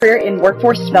career in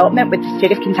workforce development with the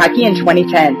state of Kentucky in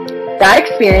 2010. That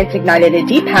experience ignited a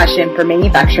deep passion for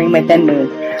manufacturing within me.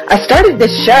 I started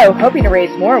this show hoping to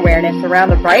raise more awareness around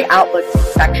the bright outlook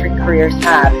manufacturing careers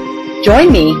have.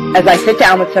 Join me as I sit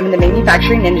down with some of the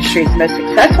manufacturing industry's most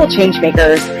successful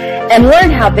changemakers and learn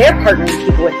how they're partnering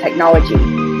people with technology.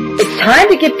 It's time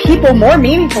to give people more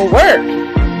meaningful work.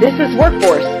 This is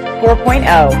Workforce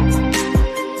 4.0.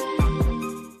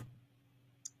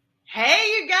 Hey,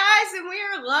 you guys, and we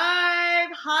are live.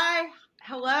 Hi,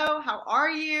 hello, how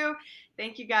are you?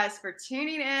 Thank you guys for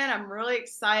tuning in. I'm really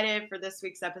excited for this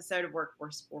week's episode of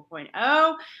Workforce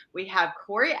 4.0. We have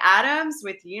Corey Adams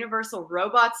with Universal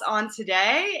Robots on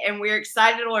today, and we're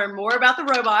excited to learn more about the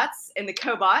robots and the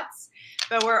cobots.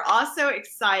 But we're also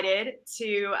excited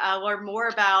to learn more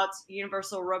about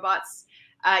Universal Robots'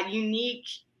 unique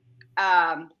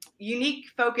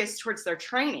focus towards their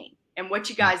training and what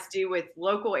you guys do with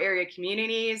local area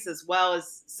communities, as well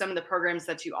as some of the programs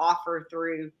that you offer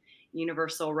through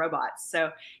Universal Robots. So,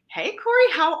 hey,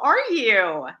 Corey, how are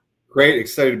you? Great.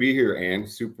 Excited to be here, Ann.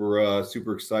 Super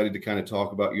excited to kind of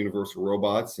talk about Universal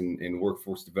Robots and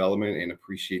workforce development, and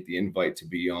appreciate the invite to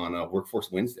be on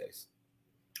Workforce Wednesdays.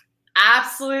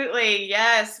 Absolutely.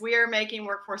 Yes, we are making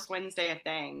Workforce Wednesday a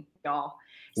thing, y'all.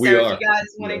 So if you guys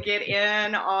want to get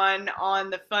in on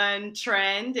the fun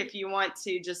trend, if you want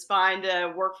to just find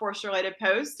a workforce related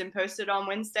post and post it on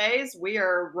Wednesdays, we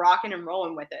are rocking and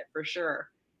rolling with it for sure.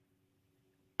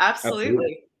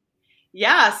 Absolutely.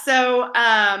 Yeah. So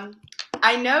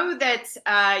I know that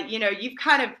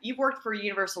you've worked for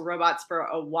Universal Robots for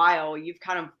a while. You've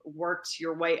kind of worked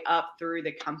your way up through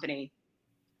the company.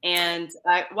 And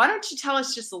why don't you tell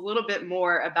us just a little bit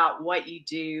more about what you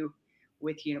do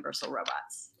with Universal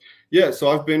Robots? Yeah, so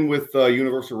I've been with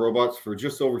Universal Robots for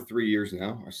just over 3 years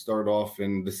now. I started off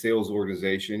in the sales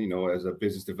organization, as a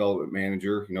business development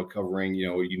manager, covering,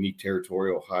 a unique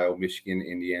territory, Ohio, Michigan,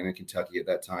 Indiana, Kentucky at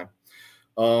that time.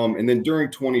 And then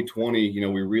during 2020,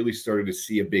 we really started to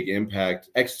see a big impact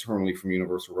externally from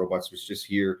Universal Robots, which just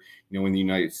here, in the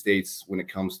United States, when it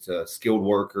comes to skilled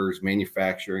workers,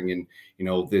 manufacturing, and,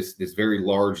 this very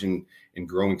large and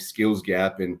growing skills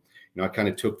gap. And I kind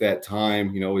of took that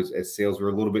time, as sales were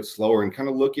a little bit slower, and kind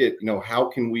of look at, how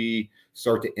can we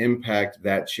start to impact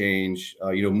that change,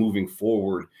 moving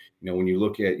forward. When you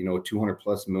look at, a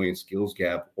 200+ million skills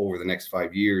gap over the next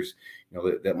 5 years,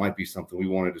 that might be something we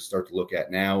wanted to start to look at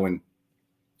now. And,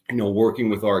 working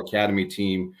with our academy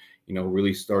team,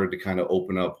 really started to kind of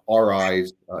open up our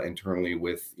eyes internally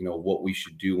with, what we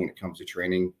should do when it comes to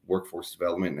training, workforce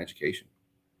development, and education.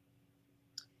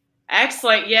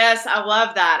 Excellent. Yes, I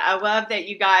love that. I love that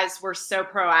you guys were so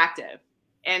proactive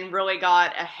and really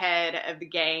got ahead of the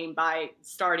game by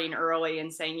starting early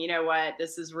and saying, you know what,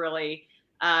 this is really,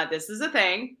 this is a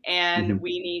thing, and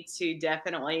we need to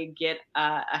definitely get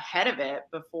ahead of it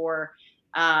before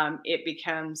it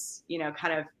becomes,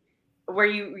 kind of where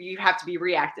you have to be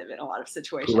reactive in a lot of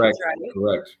situations. Correct.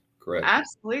 Right? Correct.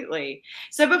 Absolutely.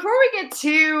 So before we get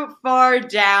too far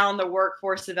down the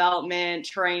workforce development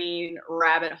training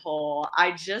rabbit hole,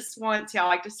 I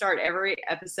like to start every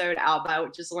episode out by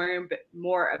just learning a bit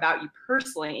more about you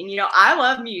personally. And, I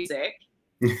love music,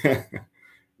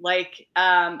 like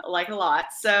a lot.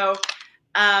 So,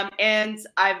 and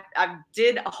I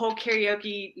did a whole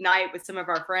karaoke night with some of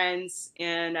our friends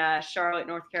in Charlotte,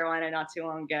 North Carolina, not too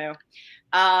long ago.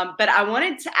 But I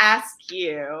wanted to ask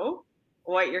you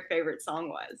what your favorite song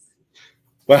was.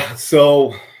 Well,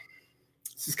 so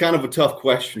this is kind of a tough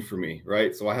question for me,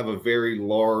 right? So I have a very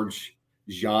large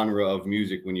genre of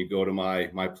music when you go to my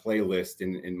playlist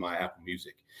in my Apple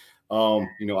Music. I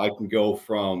can go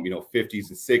from, 50s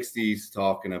and 60s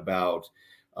talking about,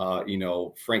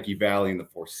 Frankie Valli and the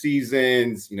Four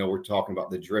Seasons. We're talking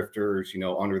about the Drifters,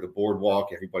 Under the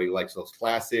Boardwalk. Everybody likes those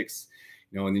classics,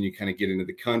 and then you kind of get into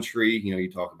the country,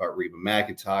 you talk about Reba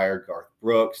McEntire, Garth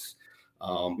Brooks.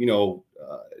 But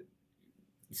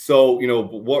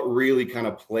what really kind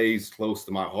of plays close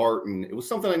to my heart, and it was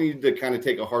something I needed to kind of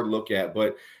take a hard look at,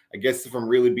 but I guess if I'm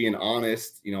really being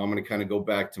honest, I'm going to kind of go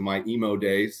back to my emo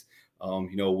days,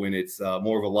 when it's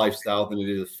more of a lifestyle than it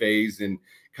is a phase, and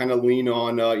kind of lean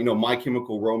on, My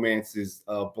Chemical Romance's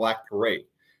Black Parade.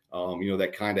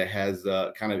 That kind of has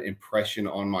a kind of impression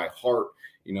on my heart.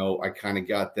 I kind of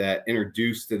got that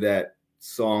introduced to that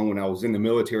song when I was in the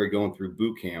military going through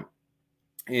boot camp.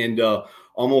 And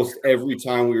almost every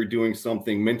time we were doing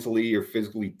something mentally or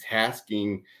physically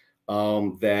tasking,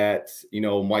 that,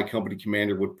 my company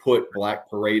commander would put Black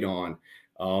Parade on.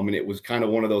 And it was kind of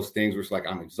one of those things where it's like,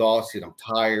 I'm exhausted, I'm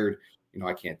tired,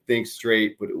 I can't think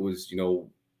straight. But it was,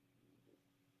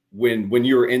 when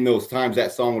you're in those times,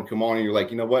 that song would come on and you're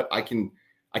like, you know what, I can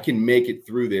I can make it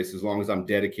through this as long as I'm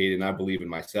dedicated and I believe in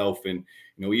myself. And,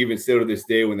 even still to this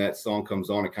day, when that song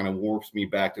comes on, it kind of warps me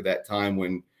back to that time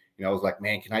when, I was like,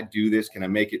 man, can I do this? Can I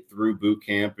make it through boot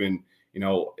camp? And,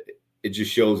 it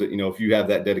just shows that, if you have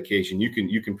that dedication, you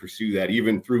can pursue that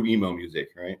even through emo music.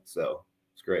 Right. So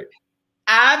it's great.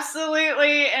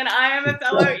 Absolutely. And I am a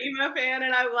fellow emo fan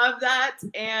and I love that.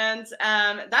 And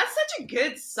that's such a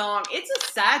good song. It's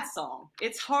a sad song.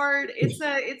 It's hard.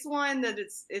 It's one that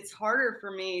it's harder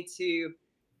for me to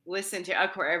listen to.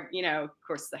 Of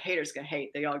course the haters gonna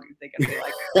hate. They're gonna be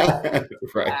like,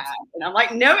 right. And I'm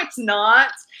like, no, it's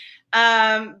not.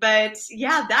 But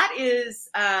yeah, that's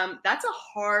a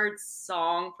hard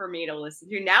song for me to listen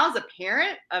to. Now, as a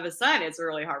parent of a son, it's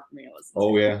really hard for me to listen to.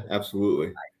 Oh yeah, absolutely.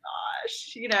 Oh my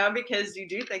gosh, because you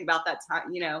do think about that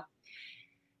time,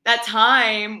 that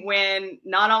time when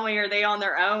not only are they on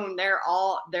their own, they're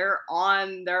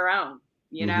on their own,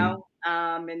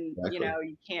 and exactly.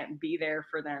 You can't be there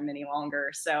for them any longer.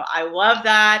 So I love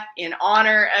that. In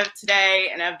honor of today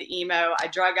and of the emo, I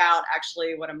drug out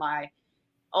actually one of my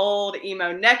old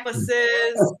emo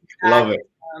necklaces. Love it.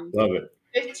 Love it.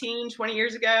 15, 20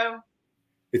 years ago.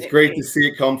 It's great to see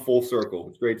it come full circle.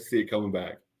 It's great to see it coming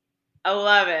back. I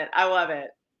love it.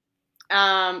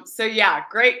 So yeah,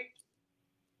 great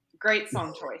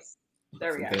song choice.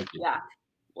 There we go. Yeah,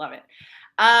 love it.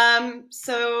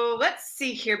 So let's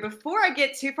see here. Before I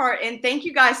get too far, and thank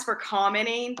you guys for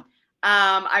commenting.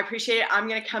 I appreciate it. I'm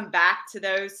going to come back to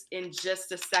those in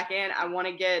just a second. I want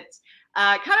to get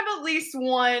kind of at least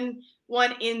one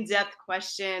in-depth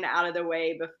question out of the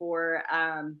way before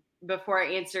I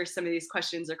answer some of these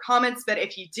questions or comments. But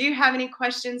if you do have any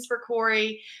questions for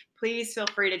Corey, please feel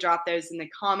free to drop those in the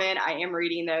comment. I am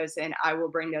reading those and I will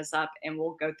bring those up and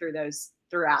we'll go through those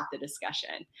throughout the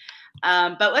discussion.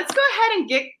 But let's go ahead and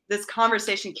get this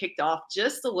conversation kicked off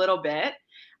just a little bit.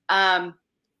 I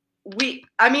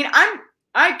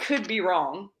could be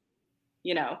wrong,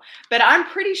 but I'm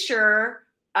pretty sure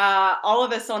all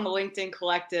of us on the LinkedIn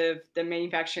Collective, the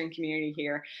manufacturing community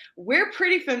here, we're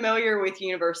pretty familiar with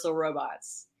Universal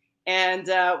Robots and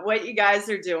what you guys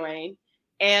are doing.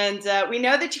 And we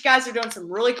know that you guys are doing some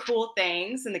really cool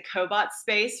things in the cobot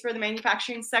space for the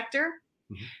manufacturing sector.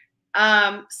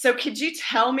 Mm-hmm. So could you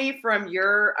tell me from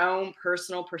your own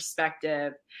personal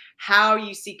perspective how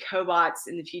you see cobots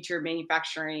in the future of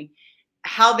manufacturing,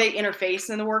 how they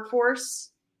interface in the workforce,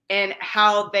 and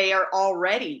how they are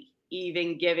already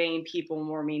even giving people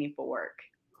more meaningful work?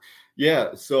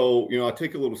 Yeah. So, I'll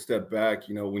take a little step back,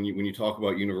 when you talk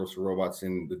about Universal Robots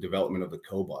and the development of the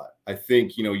cobot, I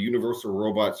think, Universal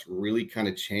Robots really kind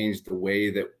of changed the way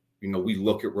that, we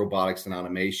look at robotics and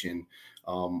automation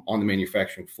on the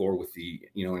manufacturing floor with the,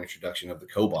 introduction of the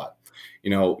cobot.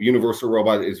 Universal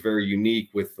Robot is very unique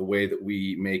with the way that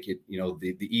we make it,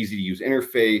 the easy to use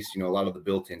interface, a lot of the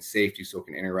built-in safety so it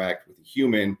can interact with a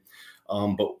human.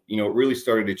 But, it really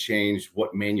started to change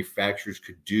what manufacturers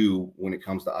could do when it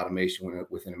comes to automation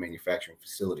within a manufacturing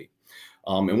facility.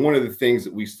 And one of the things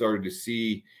that we started to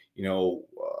see,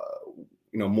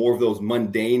 more of those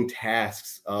mundane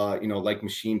tasks, like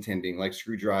machine tending, like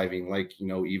screw driving, like,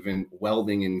 even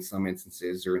welding in some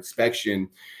instances, or inspection,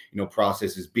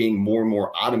 processes being more and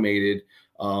more automated,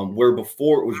 where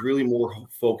before it was really more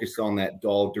focused on that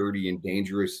dull, dirty, and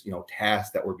dangerous,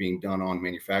 tasks that were being done on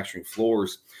manufacturing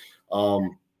floors.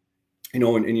 And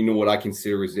what I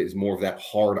consider is more of that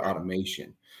hard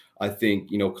automation. I think,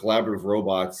 collaborative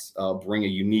robots bring a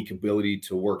unique ability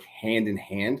to work hand in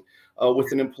hand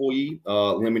with an employee,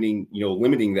 limiting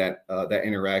that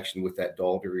interaction with that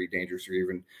dull, dirty, dangerous, or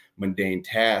even mundane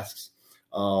tasks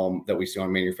that we see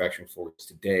on manufacturing floors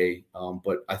today.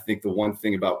 But I think the one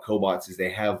thing about cobots is they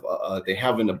have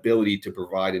an ability to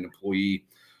provide an employee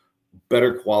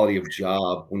better quality of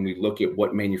job when we look at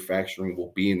what manufacturing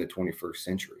will be in the 21st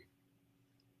century.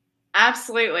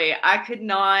 Absolutely. I could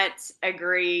not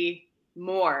agree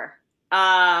more.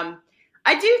 I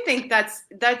do think that's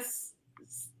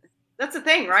the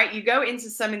thing, right? You go into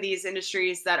some of these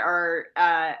industries that are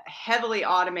heavily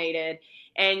automated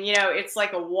and, it's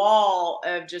like a wall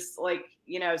of just like,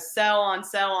 cell on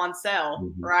cell on cell,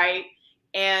 mm-hmm. right?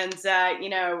 And,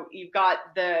 you've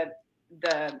got the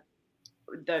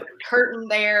curtain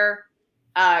there,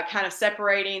 kind of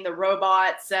separating the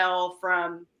robot cell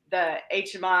from the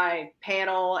HMI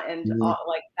panel and mm-hmm.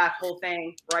 Like that whole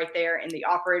thing right there. And the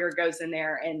operator goes in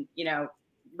there and,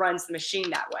 runs the machine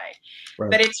that way. Right.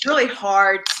 But it's really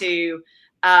hard to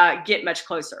get much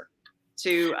closer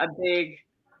to a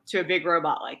big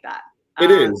robot like that.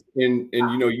 It is. And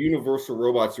Universal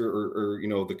Robots or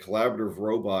the collaborative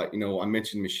robot, I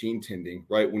mentioned machine tending,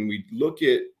 right? When we look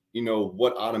at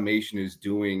what automation is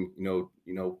doing,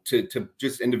 to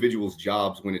just individuals'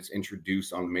 jobs when it's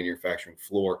introduced on the manufacturing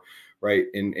floor, right?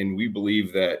 And we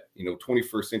believe that,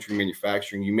 21st century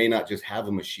manufacturing, you may not just have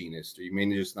a machinist, or you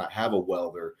may just not have a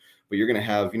welder, but you're going to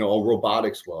have, a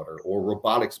robotics welder or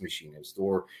robotics machinist,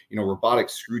 or,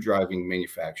 robotics screw driving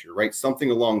manufacturer, right?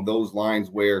 Something along those lines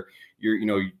where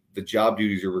the job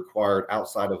duties are required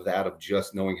outside of that of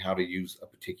just knowing how to use a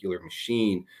particular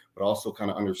machine, but also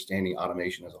kind of understanding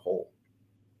automation as a whole.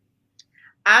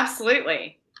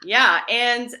 Absolutely. Yeah.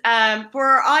 And for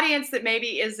our audience that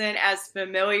maybe isn't as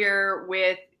familiar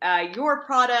with your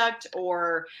product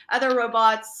or other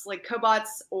robots like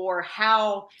cobots, or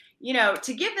how,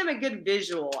 to give them a good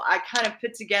visual, I kind of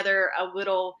put together a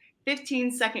little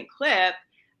 15-second clip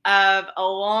of a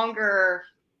longer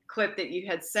clip that you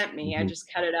had sent me. I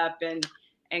just cut it up and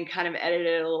kind of edited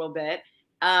it a little bit.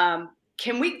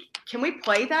 Can we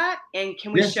play that, and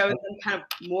can we show them kind of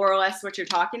more or less what you're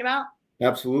talking about?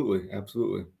 Absolutely.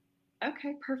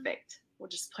 Okay, perfect. We'll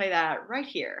just play that right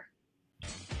here.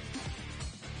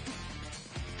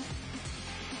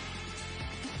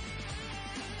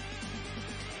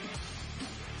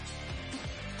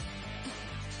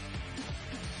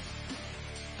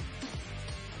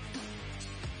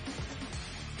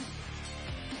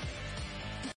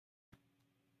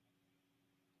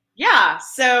 Yeah,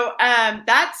 so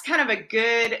that's kind of a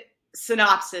good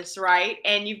synopsis, right?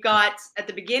 And you've got, at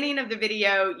the beginning of the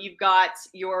video, you've got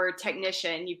your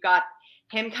technician, you've got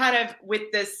him kind of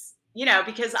with this,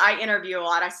 because I interview a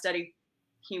lot, I study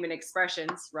human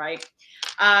expressions, right?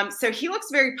 So he looks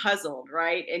very puzzled,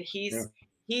 right? And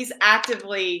he's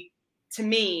actively, to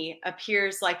me,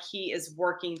 appears like he is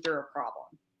working through a problem.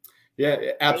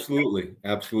 Yeah, absolutely.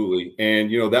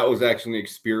 And, that was actually an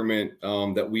experiment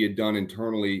that we had done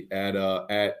internally at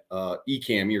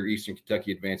ECAM, or Eastern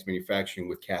Kentucky Advanced Manufacturing,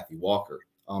 with Kathy Walker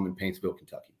in Paintsville,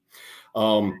 Kentucky.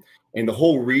 And the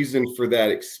whole reason for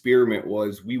that experiment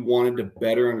was we wanted to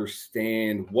better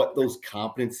understand what those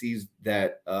competencies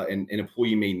that an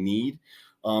employee may need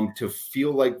to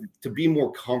feel like, to be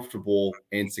more comfortable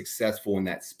and successful in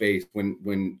that space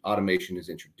when automation is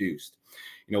introduced.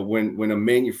 When a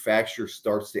manufacturer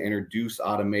starts to introduce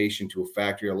automation to a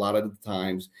factory, a lot of the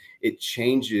times it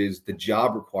changes the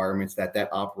job requirements that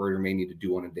operator may need to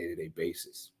do on a day-to-day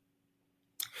basis.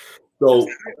 So,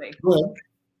 go ahead.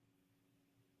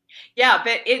 Yeah,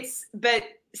 but the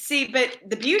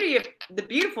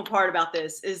beautiful part about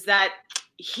this is that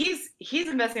he's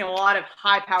investing a lot of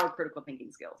high-powered critical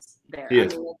thinking skills there.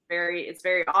 Yes. I mean, it's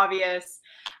very obvious.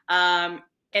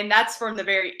 And that's from the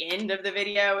very end of the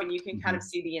video, and you can kind of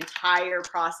see the entire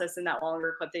process in that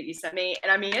longer clip that you sent me.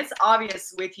 And I mean, it's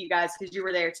obvious with you guys, because you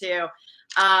were there too.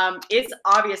 It's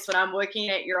obvious when I'm looking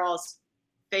at your all's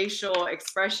facial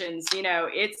expressions.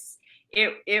 It's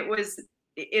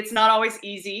not always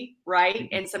easy, right?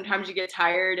 And sometimes you get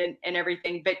tired and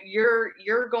everything. But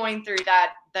you're going through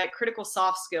that critical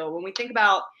soft skill. When we think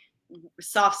about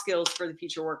soft skills for the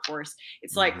future workforce,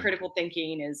 it's like critical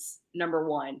thinking is number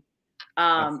one.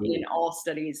 In all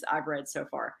studies I've read so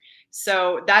far.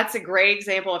 So that's a great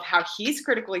example of how he's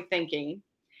critically thinking.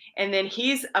 And then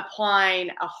he's applying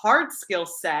a hard skill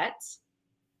set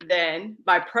then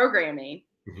by programming.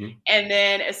 And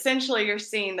then essentially you're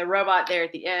seeing the robot there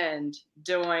at the end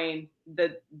doing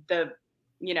the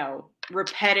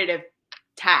repetitive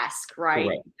task, right?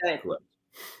 Correct. That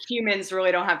humans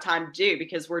really don't have time to do,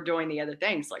 because we're doing the other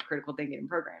things like critical thinking and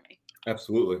programming.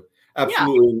 Absolutely.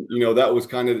 That was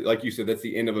kind of, like you said, that's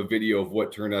the end of a video of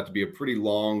what turned out to be a pretty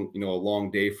long, a long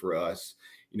day for us,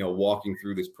 walking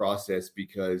through this process,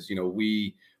 because,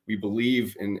 we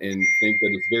believe and think that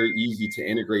it's very easy to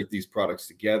integrate these products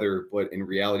together. But in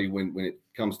reality, when it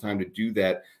comes time to do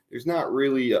that, there's not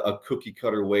really a cookie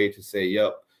cutter way to say,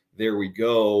 yep, there we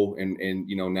go. And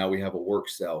now we have a work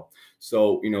cell.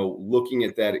 So, looking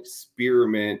at that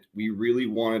experiment, we really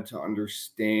wanted to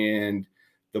understand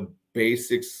the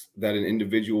basics that an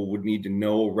individual would need to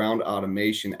know around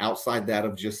automation, outside that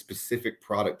of just specific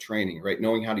product training, right?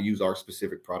 Knowing how to use our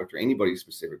specific product or anybody's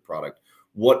specific product.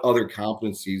 What other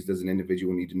competencies does an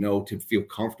individual need to know to feel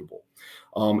comfortable?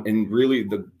 And really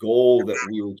the goal that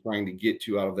we were trying to get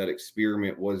to out of that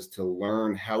experiment was to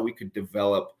learn how we could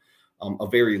develop a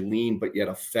very lean but yet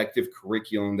effective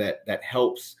curriculum that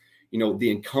helps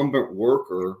the incumbent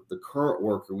worker, the current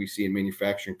worker we see in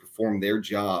manufacturing, perform their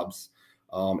jobs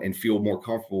and feel more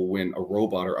comfortable when a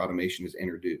robot or automation is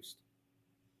introduced.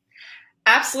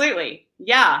 Absolutely.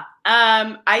 Yeah.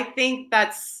 I think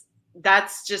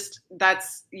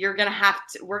we're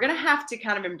going to have to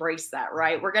kind of embrace that,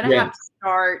 right? We're going to have to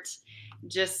start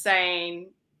just saying,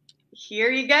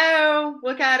 here you go.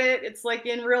 Look at it. It's like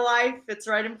in real life. It's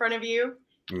right in front of you.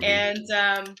 Mhm.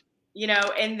 And,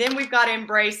 and then we've got to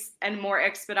embrace a more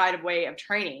expedited way of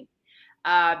training.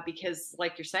 Because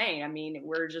like you're saying, I mean,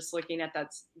 we're just looking at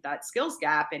that skills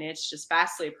gap, and it's just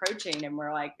fastly approaching, and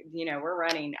we're like, we're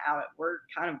running out. We're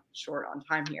kind of short on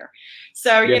time here.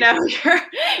 So, Yeah.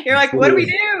 you're like, what do we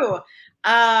do?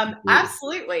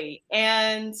 Absolutely.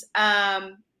 And,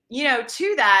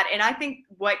 to that, and I think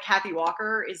what Kathy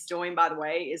Walker is doing, by the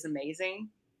way, is amazing.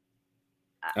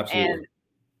 Absolutely. And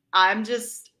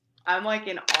I'm like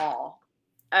in awe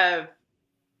of,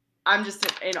 I'm just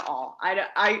in awe.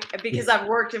 Because I've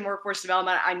worked in workforce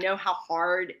development, I know how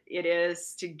hard it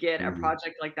is to get a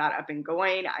project like that up and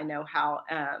going. I know how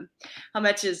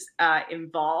much is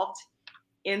involved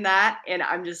in that. And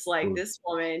I'm just like, this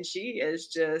woman, she's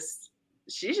just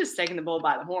taking the bull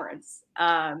by the horns.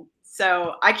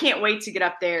 So I can't wait to get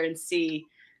up there and see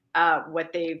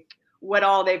what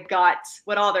all they've got,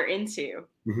 what all they're into.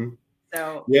 Mm-hmm.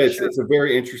 So yeah, it's a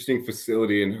very interesting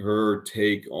facility, and her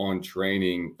take on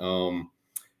training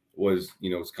was,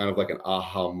 it's kind of like an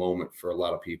aha moment for a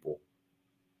lot of people.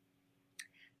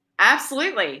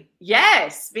 Absolutely.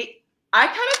 Yes. I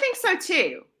kind of think so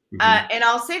too. Mm-hmm. And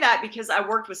I'll say that because I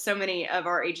worked with so many of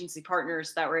our agency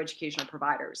partners that were educational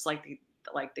providers, like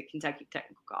the Kentucky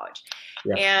Technical College.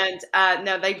 Yeah. And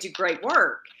no, they do great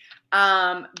work.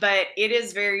 But it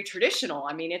is very traditional.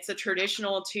 I mean, it's a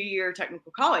traditional 2-year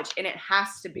technical college, and it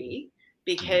has to be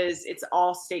because it's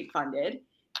all state funded.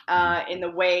 In the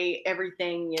way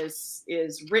everything is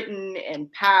written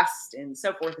and passed and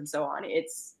so forth and so on.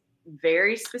 It's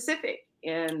very specific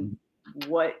in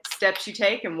what steps you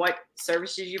take and what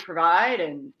services you provide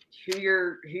and who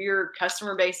your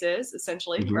customer base is,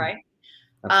 essentially, right?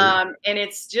 And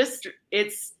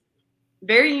it's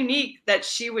very unique that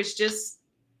she was just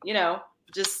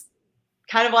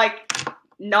kind of like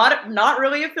not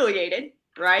really affiliated,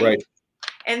 right?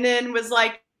 And then was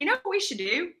like, what we should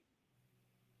do?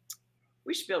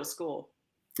 We should build a school.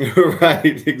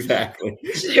 Right, exactly.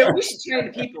 We should train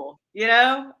the people,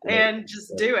 and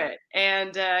just do it.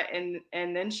 And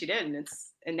then she did,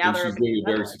 and now they're she's doing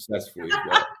it very successfully as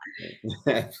well.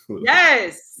 Absolutely.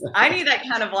 Yes, I need that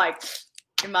kind of like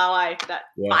in my life, that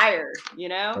fire,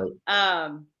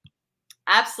 Right.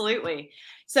 Absolutely.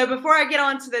 So before I get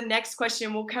on to the next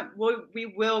question, we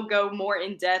will go more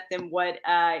in depth in what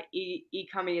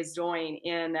eCommy is doing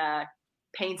in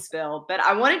Paintsville, but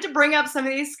I wanted to bring up some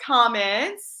of these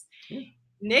comments.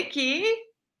 Nikki,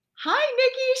 hi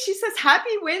Nikki. She says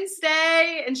happy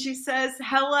Wednesday, and she says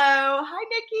hello. Hi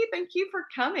Nikki, thank you for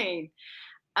coming.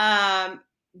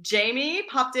 Jamie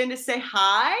popped in to say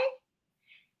hi.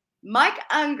 Mike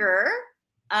Unger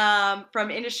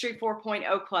from Industry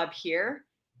 4.0 Club here.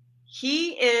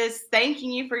 He is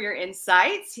thanking you for your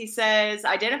insights. He says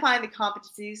identifying the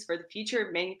competencies for the future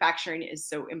of manufacturing is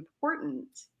so important.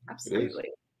 Absolutely.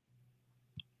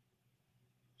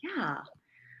 Yeah.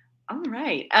 All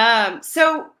right.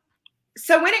 So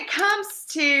when it comes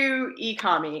to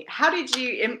eCommy, how did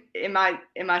you? Am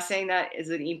I saying that? Is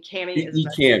it eCammy?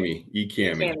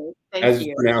 eCammy. As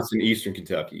it's pronounced in Eastern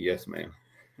Kentucky. Yes, ma'am.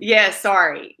 Yeah.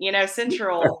 Sorry.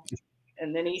 Central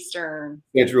and then Eastern.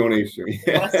 Central and Eastern.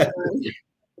 Yeah.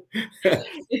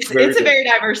 It's a very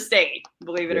diverse state,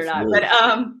 believe it or not. But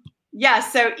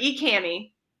so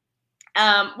eCammy.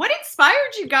 What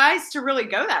inspired you guys to really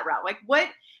go that route? Like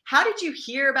how did you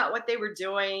hear about what they were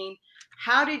doing?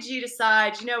 How did you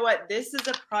decide, this is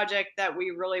a project that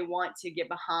we really want to get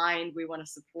behind. We want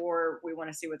to support. We want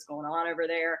to see what's going on over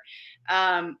there.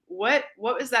 What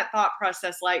was that thought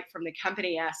process like from the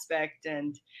company aspect?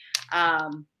 And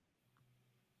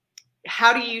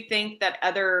how do you think that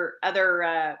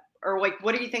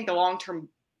what do you think the long-term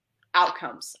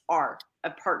outcomes are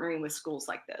of partnering with schools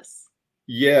like this?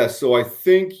 Yeah, so I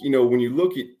think, when you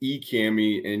look at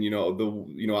eCammy and,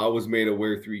 I was made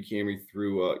aware through eCammy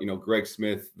through, Greg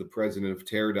Smith, the president of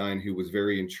Teradyne, who was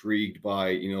very intrigued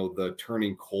by, the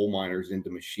turning coal miners into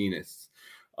machinists.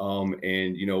 And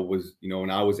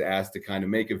I was asked to kind of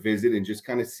make a visit and just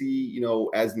kind of see,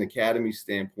 as an academy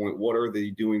standpoint, what are they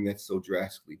doing that's so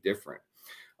drastically different?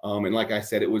 And like I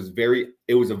said, it was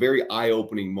a very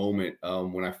eye-opening moment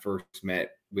when I first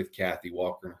met with Kathy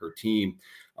Walker and her team.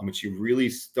 And she really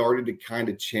started to kind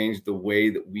of change the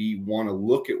way that we want to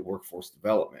look at workforce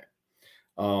development.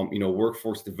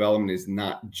 Workforce development is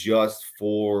not just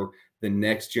for the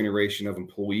next generation of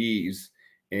employees.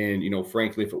 And,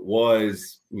 frankly, if it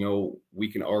was,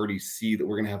 we can already see that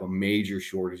we're going to have a major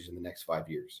shortage in the next 5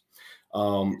 years.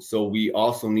 So we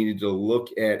also needed to look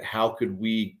at how could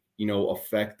we,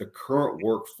 affect the current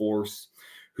workforce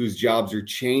whose jobs are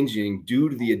changing due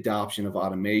to the adoption of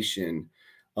automation.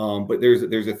 But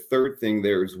there's a third thing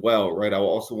there as well, right? I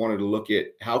also wanted to look at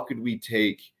how could we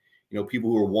take, people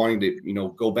who are wanting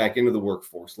to, go back into the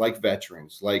workforce, like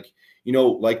veterans, like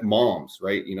moms,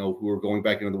 right? Who are going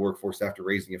back into the workforce after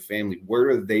raising a family. Where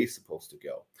are they supposed to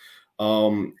go?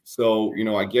 So,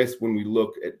 I guess when we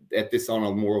look at this on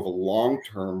a more of a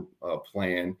long-term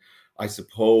plan, I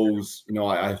suppose,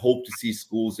 I hope to see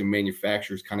schools and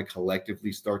manufacturers kind of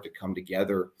collectively start to come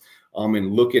together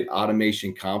and look at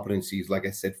automation competencies, like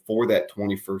I said, for that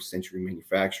 21st century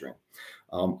manufacturing.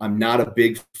 I'm not a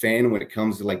big fan when it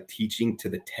comes to like teaching to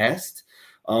the test.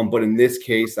 But in this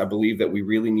case, I believe that we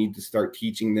really need to start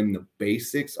teaching them the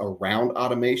basics around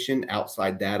automation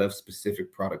outside that of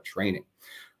specific product training.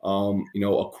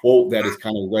 A quote that has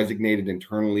kind of resonated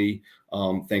internally,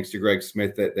 thanks to Greg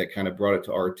Smith, that kind of brought it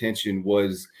to our attention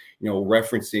was,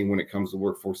 referencing when it comes to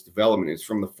workforce development. It's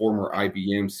from the former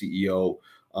IBM CEO,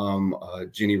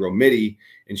 Ginny Rometty,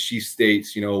 and she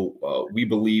states, we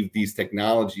believe these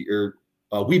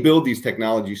we build these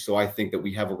technologies, so I think that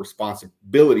we have a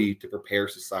responsibility to prepare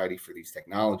society for these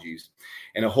technologies.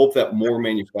 And I hope that more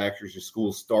manufacturers and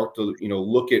schools start to,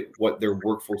 look at what their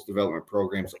workforce development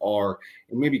programs are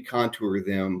and maybe contour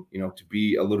them, to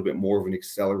be a little bit more of an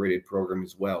accelerated program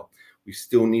as well. We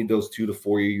still need those 2 to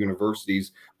 4 year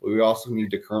universities, but we also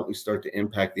need to currently start to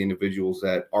impact the individuals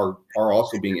that are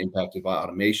also being impacted by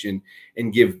automation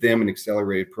and give them an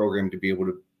accelerated program to be able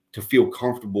to feel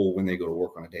comfortable when they go to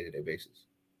work on a day-to-day basis.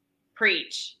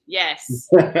 Preach. Yes.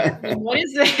 Because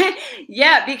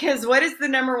what is the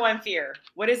number one fear?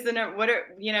 What is kind of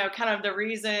the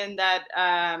reason that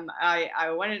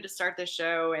I wanted to start this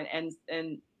show and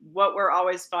what we're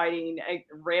always fighting,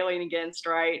 railing against,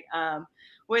 right?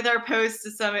 With our posts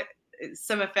to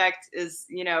some effect is,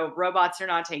 robots are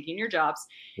not taking your jobs,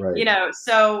 right.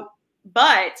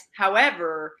 But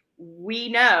however, we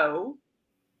know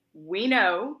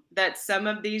that some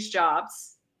of these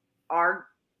jobs are,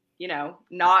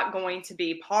 not going to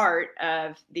be part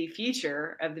of the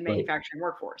future of the manufacturing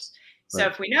workforce. So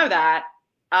if we know that,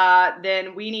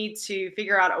 then we need to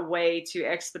figure out a way to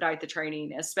expedite the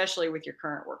training, especially with your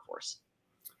current workforce.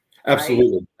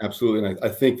 Absolutely. Right? Absolutely. And I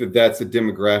think that that's a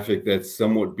demographic that's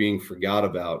somewhat being forgot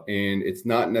about. And it's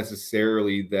not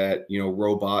necessarily that,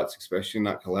 robots, especially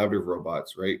not collaborative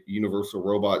robots, right? Universal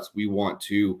robots, we want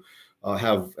to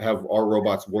have our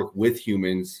robots work with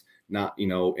humans, not,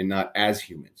 and not as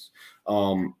humans.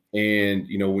 And,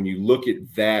 when you look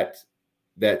at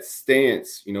that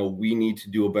stance, we need to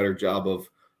do a better job of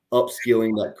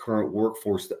upskilling that current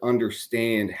workforce to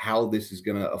understand how this is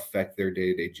going to affect their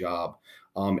day-to-day job.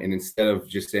 And instead of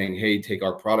just saying, hey, take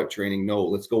our product training, no,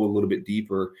 let's go a little bit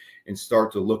deeper and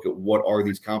start to look at what are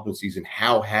these competencies and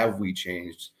how have we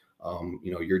changed,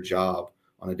 your job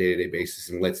on a day-to-day basis,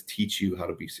 and let's teach you how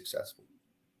to be successful.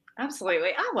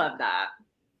 Absolutely. I love that.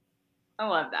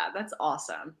 That's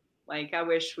awesome. Like, I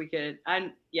wish we could,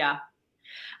 I'm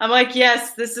like,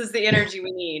 yes, this is the energy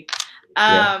we need.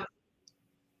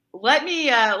 Let me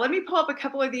pull up a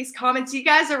couple of these comments. You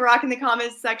guys are rocking the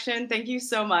comments section. Thank you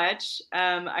so much.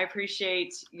 I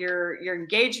appreciate your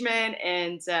engagement,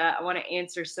 and I want to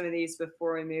answer some of these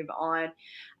before we move on.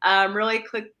 Really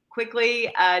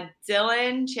quickly,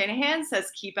 Dylan Shanahan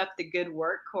says, "Keep up the good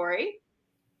work, Corey."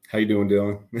 How you doing,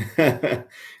 Dylan?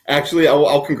 Actually,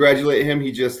 I'll congratulate him.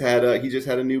 He just had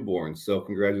a newborn, so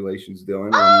congratulations,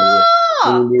 Dylan, on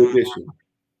your new addition.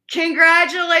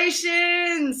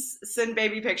 Congratulations! Send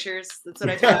baby pictures. That's what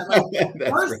I tell them.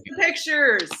 Post the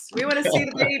pictures. We want to see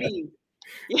the baby.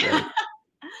 Yeah, right.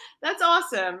 That's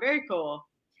awesome. Very cool.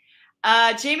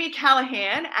 Jamie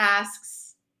Callahan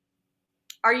asks,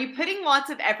 are you putting lots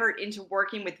of effort into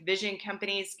working with vision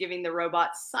companies giving the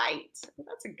robot sight?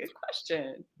 That's a good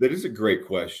question. That is a great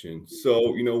question.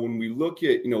 So, when we look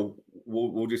at,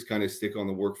 we'll just kind of stick on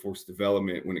the workforce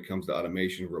development when it comes to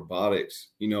automation, robotics.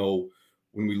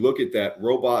 When we look at that,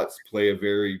 robots play a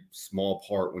very small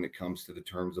part when it comes to the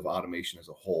terms of automation as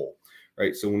a whole,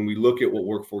 right? So when we look at what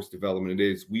workforce development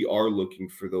is, we are looking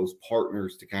for those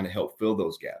partners to kind of help fill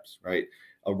those gaps, right?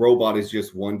 A robot is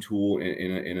just one tool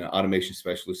in an automation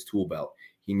specialist tool belt.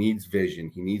 He needs vision.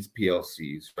 He needs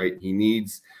PLCs, right? He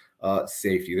needs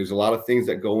safety. There's a lot of things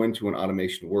that go into an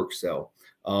automation work cell.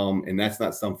 And that's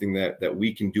not something that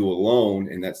we can do alone.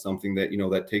 And that's something that,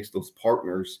 that takes those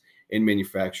partners in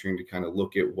manufacturing to kind of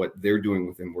look at what they're doing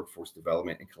within workforce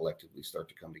development and collectively start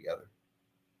to come together.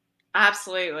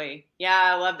 Absolutely. Yeah,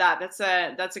 I love that.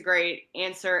 That's a great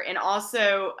answer, and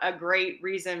also a great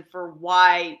reason for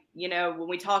why, when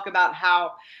we talk about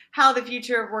how the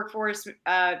future of workforce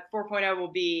 4.0 will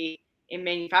be in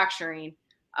manufacturing,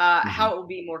 how it will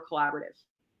be more collaborative,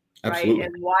 Absolutely.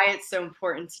 right? And why it's so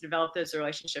important to develop those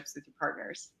relationships with your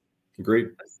partners. Agreed.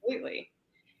 Absolutely.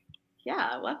 Yeah,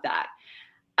 I love that.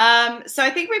 So I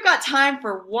think we've got time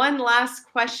for one last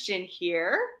question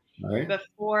here All right.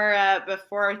 before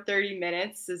our 30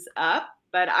 minutes is up.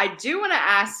 But I do want to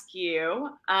ask you,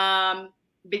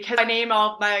 because I name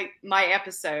all of my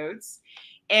episodes,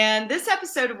 and this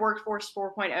episode of Workforce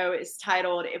 4.0 is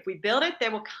titled, "If We Build It, They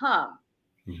Will Come."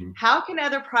 Mm-hmm. How can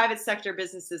other private sector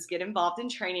businesses get involved in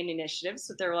training initiatives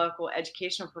with their local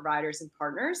educational providers and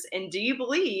partners? And do you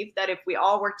believe that if we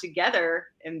all work together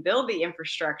and build the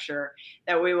infrastructure,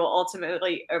 that we will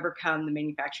ultimately overcome the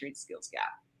manufacturing skills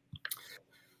gap?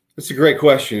 That's a great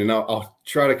question, and I'll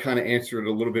try to kind of answer it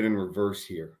a little bit in reverse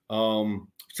here.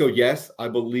 So yes, I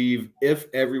believe if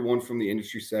everyone from the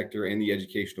industry sector and the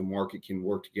educational market can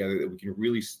work together, that we can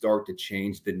really start to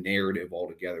change the narrative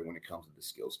altogether when it comes to the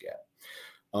skills gap.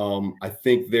 I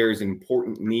think there's an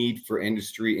important need for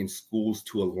industry and schools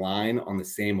to align on the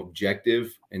same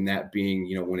objective, and that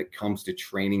being, when it comes to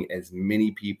training as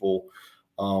many people,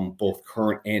 both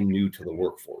current and new to the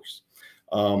workforce.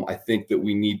 I think that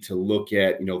we need to look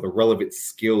at, the relevant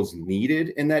skills needed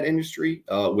in that industry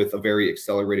with a very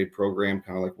accelerated program,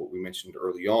 kind of like what we mentioned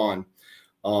early on.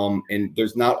 And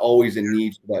there's not always a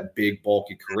need for that big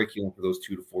bulky curriculum for those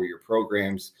 2 to 4 year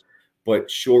programs, but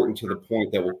shortened to the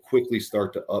point that will quickly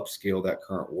start to upscale that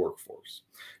current workforce.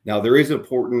 Now, there is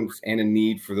importance and a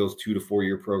need for those 2 to 4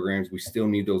 year programs. We still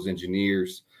need those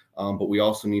engineers, but we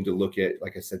also need to look at,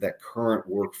 like I said, that current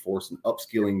workforce and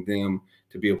upskilling them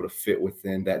to be able to fit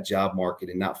within that job market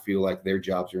and not feel like their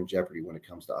jobs are in jeopardy when it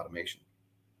comes to automation.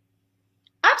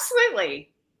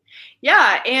 Absolutely.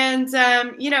 Yeah. And,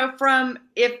 from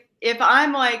if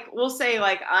I'm like, we'll say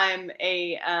like I'm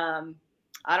a,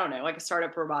 I don't know, like a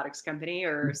startup robotics company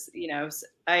or,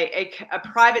 a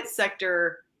private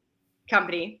sector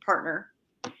company partner.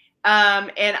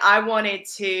 And I wanted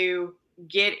to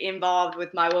get involved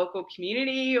with my local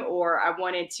community, or I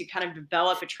wanted to kind of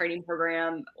develop a training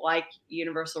program like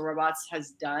Universal Robots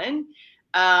has done.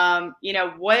 What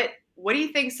do you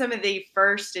think some of the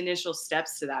first initial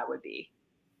steps to that would be?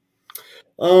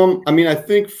 I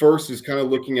think first is kind of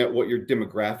looking at what your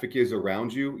demographic is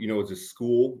around you, as a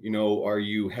school, are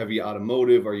you heavy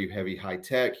automotive? Are you heavy high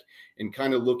tech? And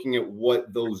kind of looking at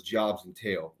what those jobs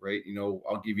entail, right?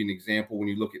 I'll give you an example. When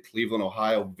you look at Cleveland,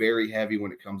 Ohio, very heavy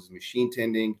when it comes to machine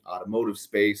tending, automotive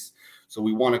space. So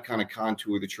we want to kind of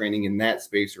contour the training in that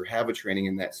space, or have a training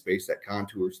in that space that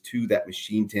contours to that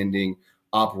machine tending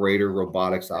operator,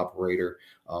 robotics operator,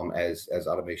 as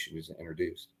automation is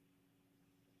introduced.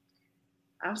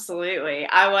 Absolutely.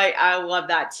 I love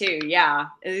that too. Yeah.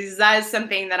 That is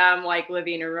something that I'm like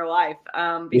living in real life.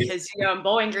 Because, in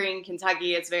Bowling Green,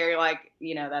 Kentucky, it's very like,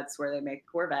 that's where they make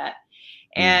Corvette.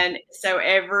 And so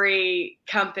every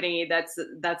company that's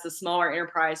a smaller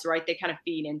enterprise, right, they kind of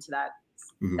feed into that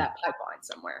pipeline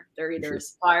somewhere. They're either a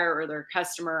supplier or they're a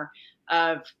customer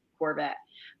of Corvette.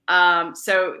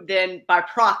 So then by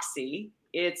proxy,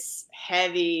 it's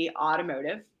heavy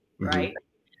automotive, right?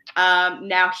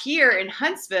 Now here in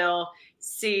Huntsville,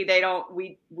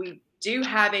 we do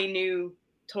have a new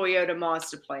Toyota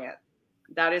Mazda plant.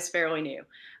 That is fairly new.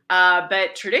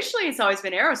 But traditionally it's always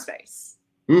been aerospace.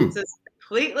 So it's a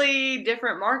completely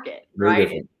different market, right?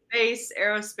 Different. Space,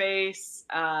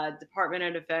 aerospace, Department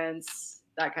of Defense,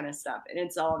 that kind of stuff. And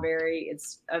it's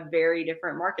a very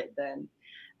different market than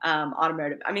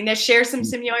automotive. I mean, they share some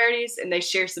similarities and they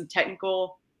share some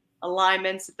technical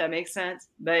alignments, if that makes sense,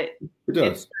 but it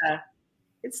does.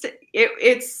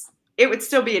 It would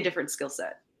still be a different skill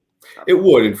set. It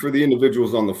would, and for the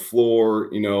individuals on the floor,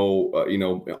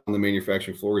 on the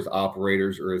manufacturing floor as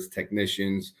operators or as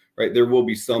technicians, right? There will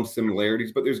be some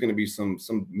similarities, but there's going to be some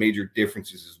major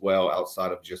differences as well,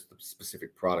 outside of just the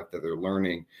specific product that they're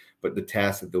learning, but the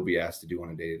tasks that they'll be asked to do on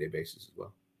a day-to-day basis as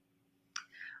well.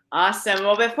 Awesome.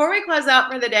 Well, before we close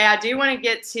out for the day, I do want to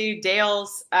get to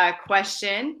Dale's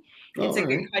question. It's a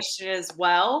good question as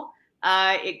well.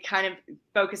 It kind of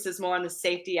focuses more on the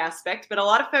safety aspect, but a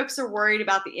lot of folks are worried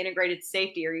about the integrated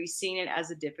safety. Are you seeing it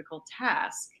as a difficult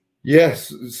task?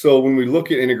 Yes. So when we look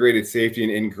at integrated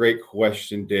safety, and great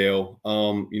question, Dale,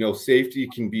 safety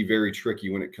can be very tricky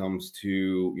when it comes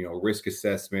to, risk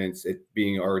assessments, it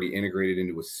being already integrated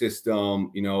into a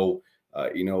system.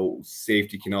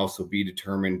 Safety can also be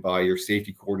determined by your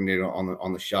safety coordinator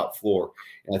on the shop floor.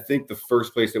 And I think the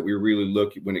first place that we really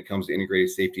look at when it comes to integrated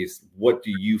safety is, what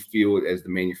do you feel as the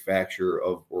manufacturer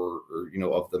of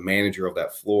the manager of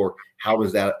that floor? How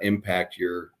does that impact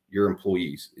your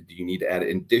employees? Do you need to add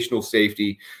additional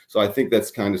safety? So I think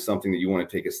that's kind of something that you want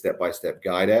to take a step-by-step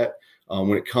guide at.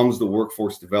 When it comes to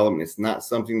workforce development, it's not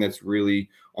something that's really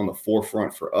on the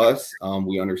forefront for us.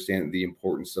 We understand the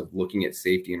importance of looking at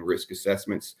safety and risk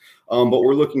assessments, but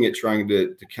we're looking at trying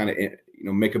to kind of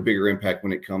make a bigger impact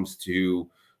when it comes to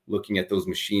looking at those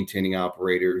machine tending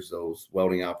operators, those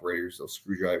welding operators, those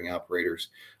screw driving operators,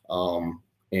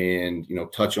 and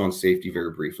touch on safety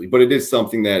very briefly. But it is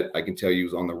something that I can tell you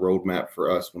is on the roadmap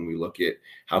for us when we look at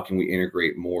how can we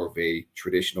integrate more of a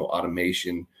traditional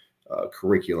automation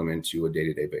curriculum into a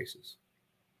day-to-day basis.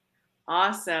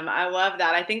 Awesome. I love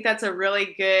that. I think that's a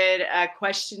really good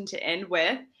question to end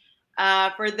with.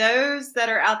 For those that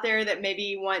are out there that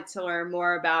maybe want to learn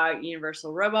more about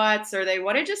Universal Robots, or they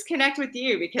want to just connect with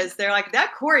you because they're like,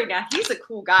 that Corey, now he's a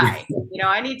cool guy.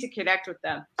 I need to connect with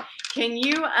them. Can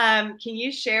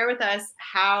you share with us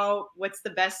what's the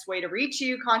best way to reach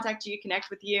you, contact you, connect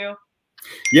with you?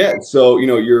 Yeah, so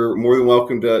you're more than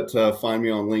welcome to find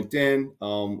me on LinkedIn.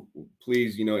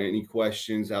 Please, any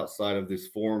questions outside of this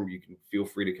forum, you can feel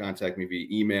free to contact me via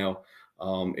email.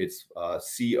 It's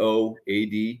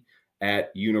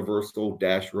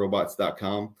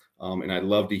coad@universal-robots.com. And I'd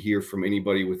love to hear from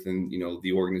anybody within,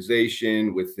 the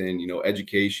organization, within,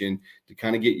 education, to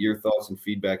kind of get your thoughts and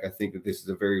feedback. I think that this is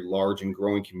a very large and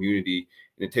growing community,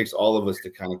 and it takes all of us to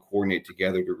kind of coordinate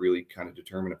together to really kind of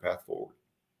determine a path forward.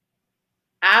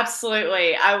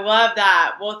 Absolutely. I love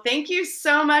that. Well, thank you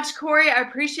so much, Corey. I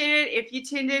appreciate it. If you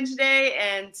tuned in today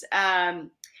and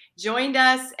joined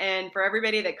us, and for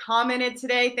everybody that commented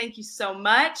today, thank you so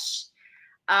much.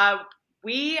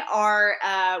 We are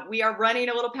running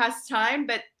a little past time,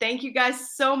 but thank you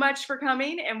guys so much for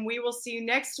coming, and we will see you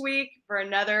next week for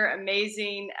another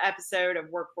amazing episode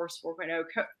of Workforce 4.0.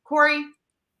 Corey,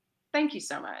 thank you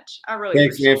so much. I really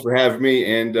Thanks, appreciate man, for having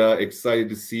me, and excited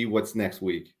to see what's next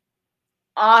week.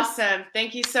 Awesome.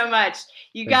 Thank you so much.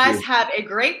 You guys have a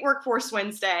great Workforce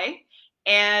Wednesday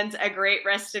and a great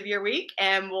rest of your week,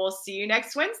 and we'll see you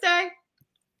next Wednesday.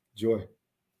 Enjoy.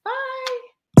 Bye.